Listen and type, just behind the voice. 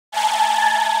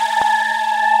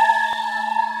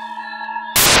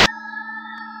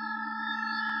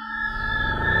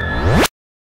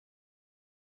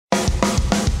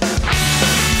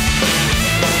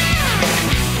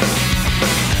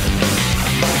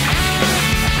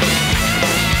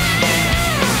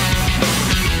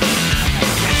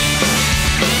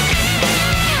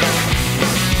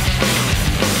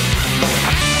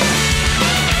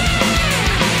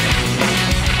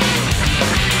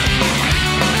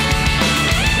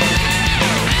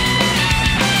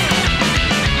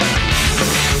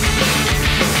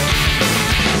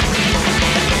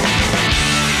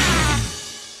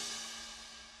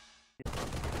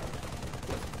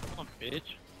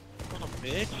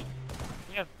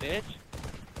Yeah, bitch.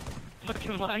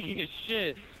 Fucking lagging as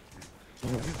shit.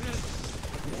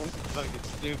 Fucking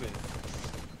stupid.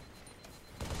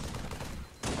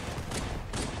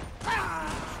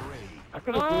 I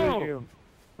could have bullied you.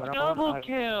 But Double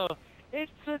kill!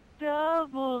 It's a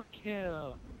double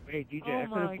kill! Hey, DJ, Oh I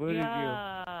could have bullied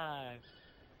my god!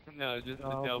 No, just the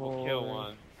double kill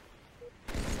one.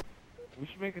 We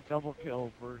should make a double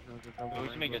kill version of the double. We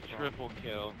should make a triple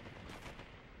kill.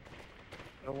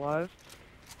 It was?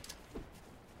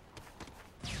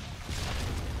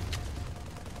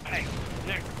 Hey,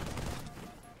 Nick!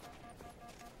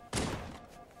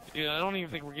 Dude, I don't even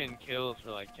think we're getting kills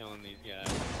for like killing these guys.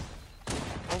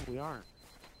 Oh, we aren't.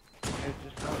 It's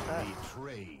just not that.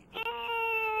 Betrayed.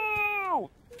 Oh!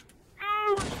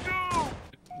 Oh, no!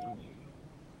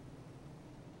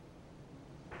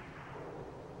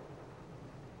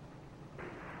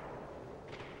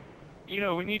 You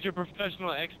know, we need your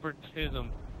professional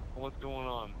expertism on what's going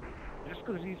on. Just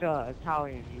because he's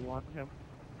Italian, you want him?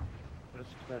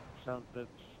 That sounds good.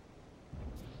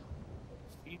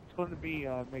 He's going to be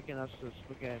making us the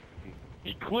spaghetti.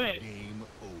 He quit. Game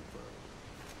over.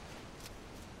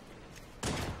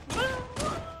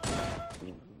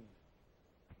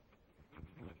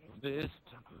 This.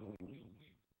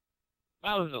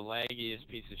 That was the laggiest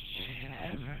piece of shit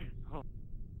ever.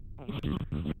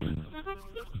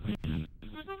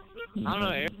 I don't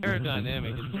know,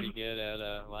 aerodynamic is pretty good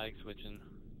at lag switching.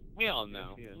 We all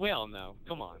know. We all know.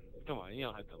 Come on. Come on, you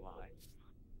don't have to lie.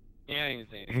 Yeah, I ain't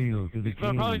saying anything. He's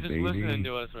probably just listening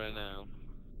to us right now.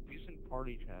 He's in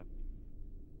party chat.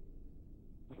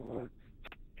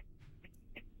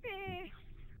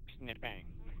 Snipping.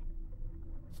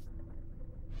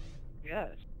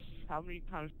 Yes. How many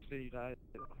times did he die?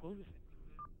 Who is it?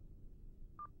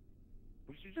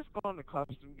 We should just go on the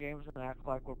custom games and act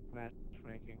like we're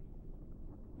matchmaking.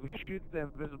 We shoot the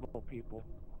invisible people.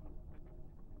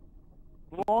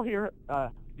 We'll all hear,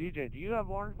 DJ, do you have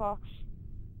Orange Box?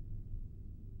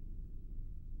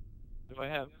 Do I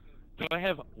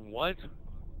have what?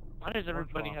 Why does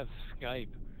everybody have Skype?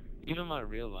 Even my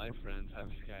real life friends have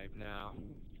Skype now.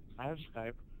 I have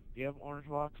Skype. Do you have Orange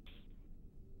Box?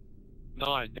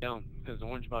 No, I don't, because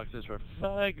Orange Box is for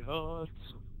faggots.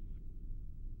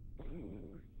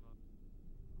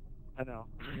 I know.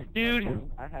 Dude,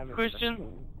 I haven't.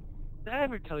 Christian, did I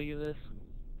ever tell you this?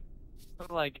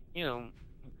 Like, you know,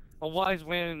 a wise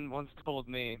man once told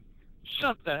me,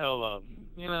 shut the hell up,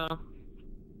 you know?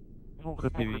 Oh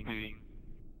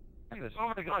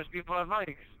my gosh, people have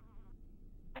mics.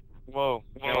 Whoa,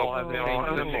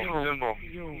 symbol.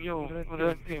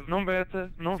 Não Beta,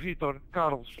 não Vitor,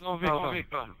 Carlos. Não Vitor.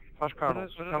 Faz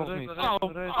Carlos. Carlos Smith. Oh,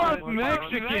 fuck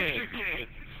Mexican!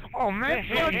 Oh,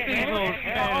 Mexican!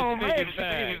 Oh,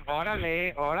 Mexican!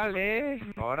 Órale, órale,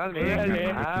 órale,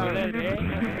 órale.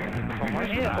 ¿Cómo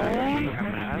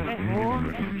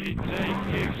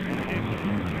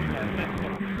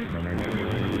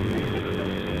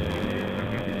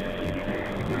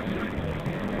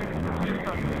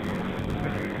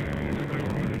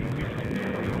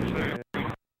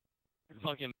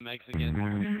Fucking Mexican.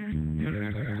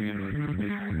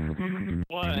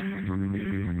 What?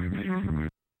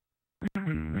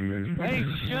 Hey,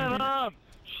 shut up!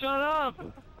 Shut up!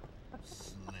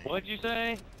 What'd you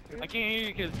say? I can't hear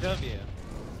you because W.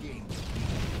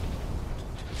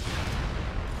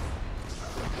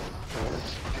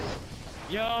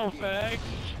 Yo, fags!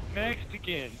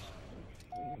 Mexicans!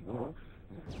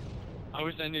 I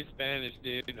wish I knew Spanish,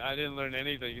 dude. I didn't learn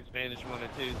anything in Spanish 1 or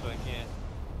 2, so I can't.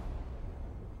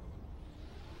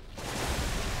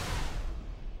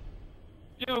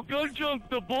 Yo, go jump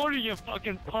the border, you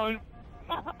fucking punk!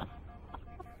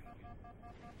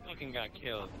 Fucking got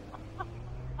killed.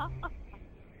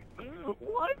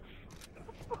 What?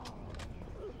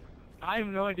 I have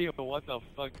no idea what the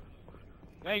fuck.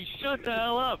 Hey, shut the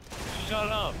hell up! Shut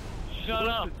up! Shut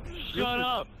up! Shut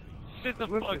up! Sit the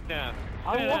fuck down!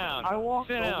 Sit down! I walk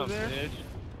Sit over down, there. bitch!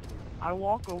 I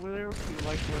walk over there to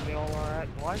like where they all are at.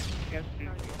 Why? Yes, dude.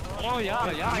 Oh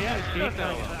yeah, shut the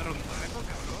hell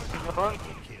up!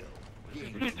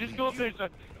 Just go up there.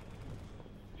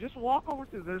 Just walk over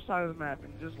to their side of the map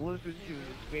and just listen to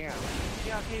the spam.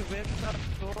 Yeah, okay,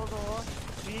 todo.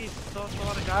 Sí,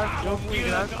 todo guys. Yo fui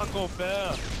Taco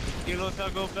Bell. Kilo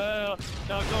Taco Bell.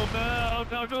 Taco Bell.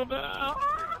 Taco Bell.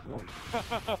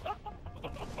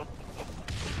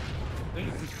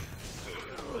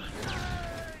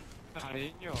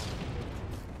 Cariño.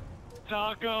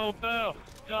 Taco Bell.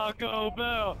 Taco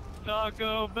Bell.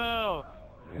 Taco Bell.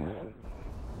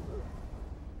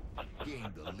 Gain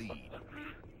the lead.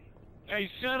 Hey,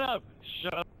 shut up!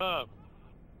 Shut up!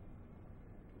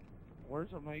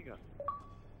 Where's Omega?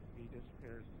 He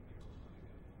disappeared.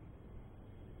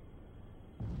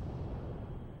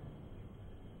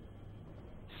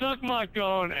 Suck my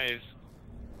cojones.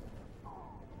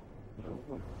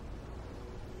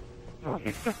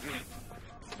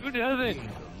 Who doesn't?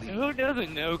 Who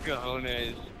doesn't know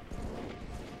cojones?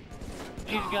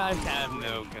 These guys have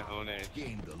no cojones.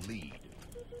 Gain the lead.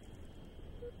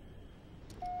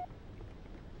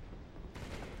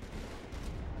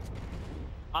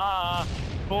 Ah,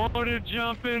 border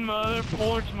jumping mother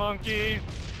porch monkey.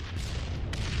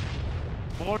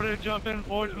 Border jumping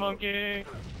porch monkey.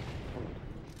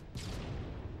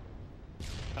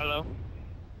 Hello?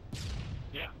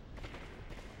 Yeah.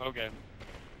 Okay.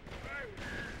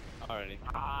 Alrighty.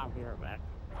 Ah, we are back.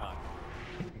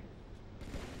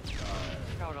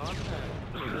 Cabrón.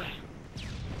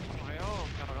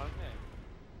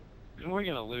 We're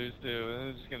gonna lose too.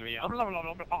 It's just gonna be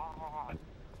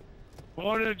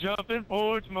border jumping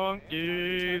porch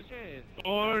monkeys.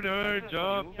 Border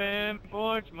jumping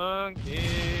porch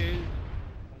monkeys.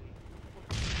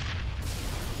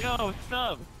 Yo,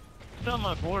 stop! Stop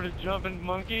my border jumping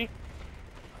monkey.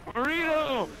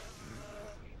 Burrito!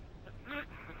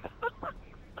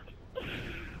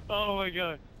 Oh my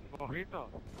god. Burrito.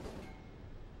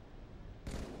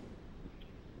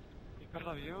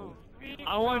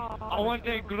 I want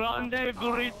a grande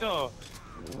burrito.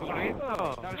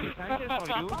 Burrito. That is Sanchez for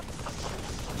you.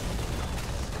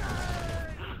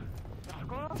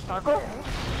 Taco?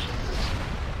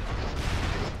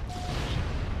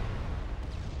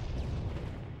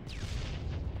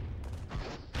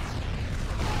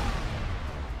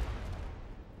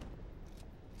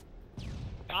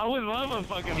 I would love a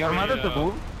fucking Your burrito. mother's a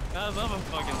bull? I love a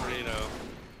fucking burrito.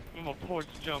 I'm a porch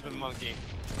jumping monkey.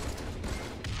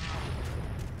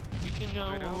 You can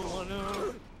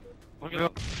know.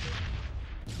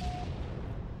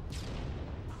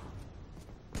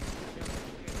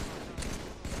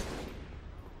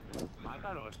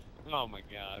 Oh my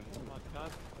god.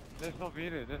 Let's not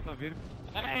beat it, let's not beat it.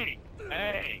 Hey!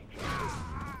 Hey!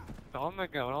 Toma,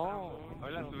 cabrón.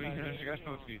 Hola, tu hija, llegaste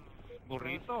así.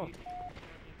 Burrito.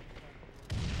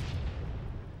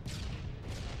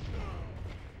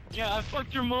 Yeah, I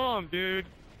fucked your mom, dude.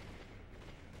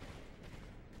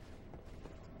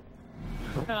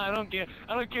 I don't care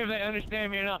if they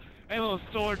understand me or not. Hey, little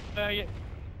sword faggot.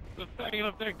 The faggot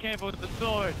up there camping with the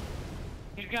sword.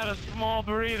 He's got a small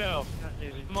burrito.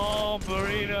 Small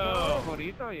burrito.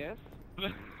 Burrito, yes.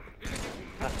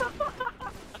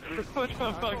 What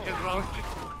the fuck is wrong with you?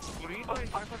 Burrito and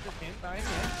taco at the same time, yes.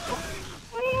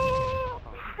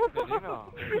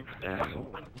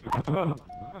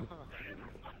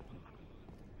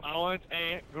 I want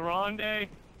a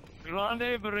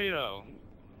grande burrito.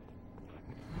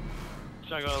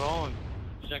 Chacarron.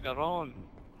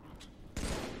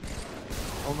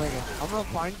 Oh my god, I'm gonna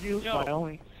find you by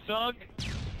only. Suck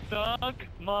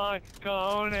my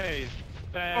cojones.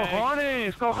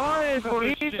 Cojones,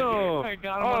 burrito. I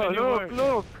got him on a new word.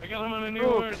 Look. I got him on a new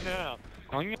word now.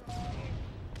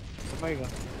 Omega.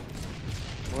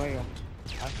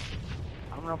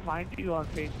 I'm gonna find you on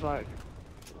Facebook.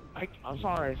 I'm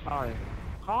sorry.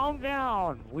 Calm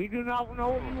down. We do not know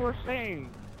what you were saying.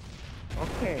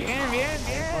 Okay. Bien.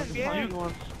 Find you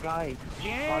on Skype.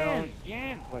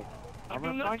 Bien. Wait. I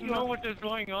do not know what is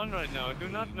going on right now. I do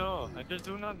not know. I just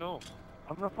do not know.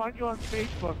 I'm gonna find you on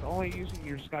Facebook only using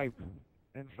your Skype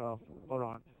info. Hold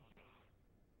on.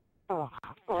 That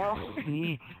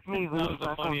was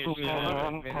the funniest shit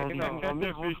ever.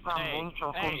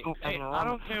 Hey, I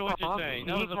don't care what you're saying.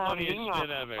 That was the funniest shit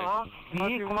ever. Is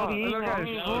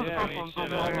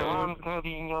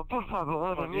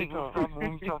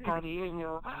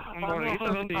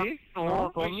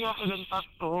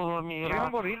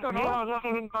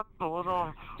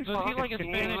he like a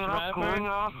Spanish rapper?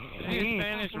 Is he a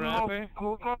Spanish rapper?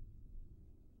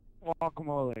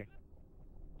 Guacamole.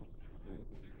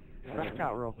 Back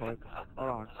out real quick. Hold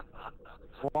on.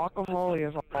 Guacamole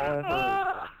is all I heard.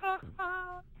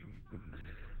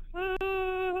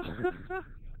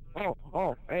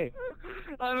 Oh, hey.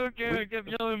 I don't care. I kept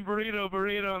yelling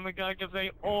burrito, and the guy kept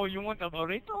saying, "Oh, you want a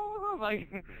burrito?" I'm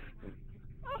like,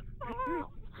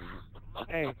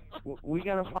 hey, we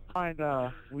gotta find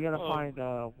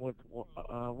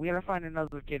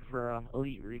another kid for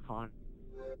Elite Recon.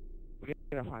 We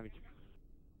gotta find.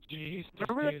 Jeez.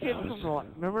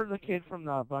 Remember the kid from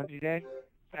the Bungie Day?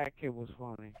 That kid was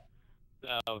funny.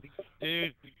 No,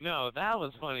 dude, no, that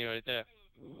was funny right there.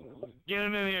 Get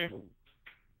him in here.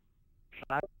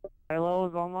 Hello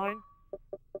is online?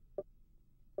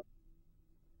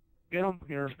 Get him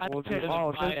here.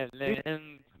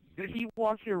 Did he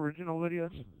watch the original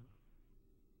videos?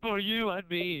 For you I'd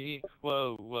be,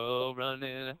 whoa, whoa,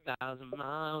 running 1,000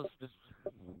 miles. Just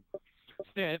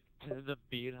step to the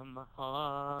beat of my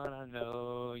heart. I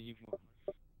know you won't.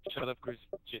 Shut up,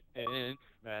 Christian.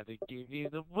 Rather give you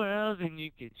the world than you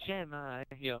can share my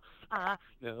heel. I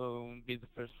know, be the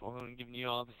first one giving you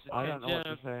all this attention. I don't know what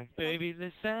to say. Baby,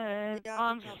 listen, Yeah,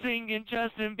 I'm yeah. singing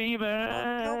Justin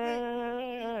Bieber.